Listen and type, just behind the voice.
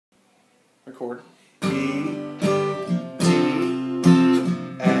Record. E, D,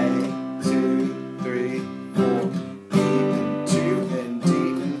 A, 2, 3, 4. E and 2 and D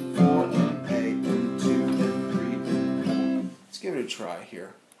and 4 and A and 2 and 3 and 4. Let's give it a try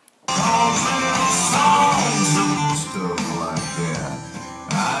here. Stuff like that.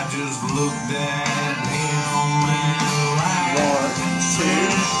 I just looked at him and like 1, 2,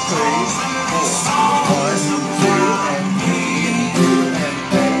 3, 4. 1, 2, and D and 2 and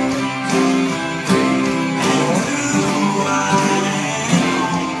A and 2, 3, 4.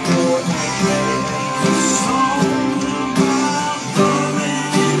 4 and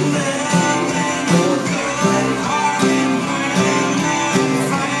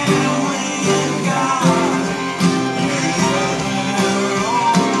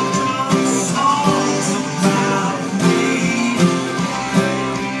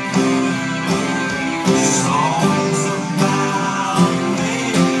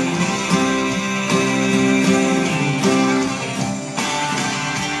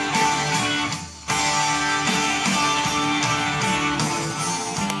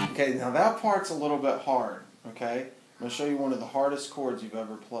Okay, now that part's a little bit hard, okay? I'm going to show you one of the hardest chords you've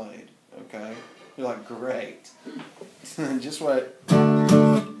ever played, okay? You're like, great. Just what...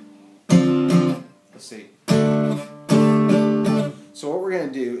 Let's see. So what we're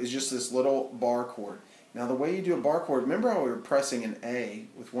going to do is just this little bar chord. Now the way you do a bar chord, remember how we were pressing an A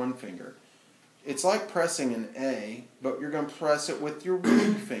with one finger? It's like pressing an A, but you're going to press it with your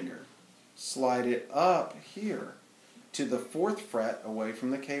ring finger. Slide it up here to the 4th fret away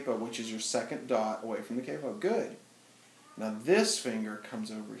from the capo, which is your second dot away from the capo. Good. Now this finger comes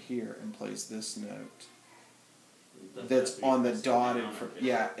over here and plays this note. That's on the dotted fret.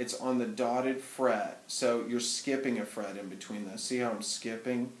 Yeah, it's on the dotted fret. So you're skipping a fret in between those. See how I'm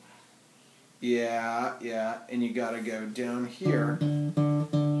skipping? Yeah, yeah. And you got to go down here.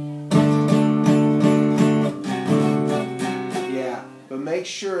 Yeah, but make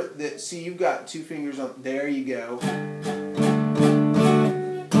sure that, see, you've got 2 fingers on. There you go.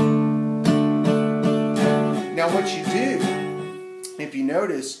 Now what you do, if you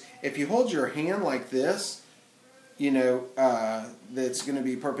notice, if you hold your hand like this, you know, that's going to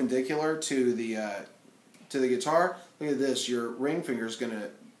be perpendicular to the guitar. Look at this. Your ring finger is going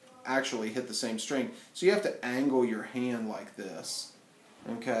to actually hit the same string. So you have to angle your hand like this.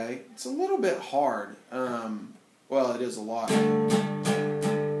 Okay? It's a little bit hard. Well, it is a lot.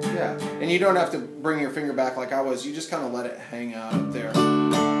 Yeah. And you don't have to bring your finger back like I was. You just kind of let it hang out up there.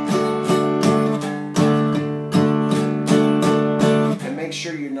 And make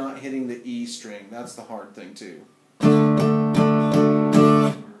sure you're not hitting the E string. That's the hard thing too.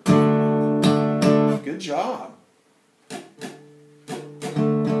 Good job.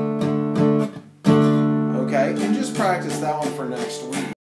 Okay, and just practice that one for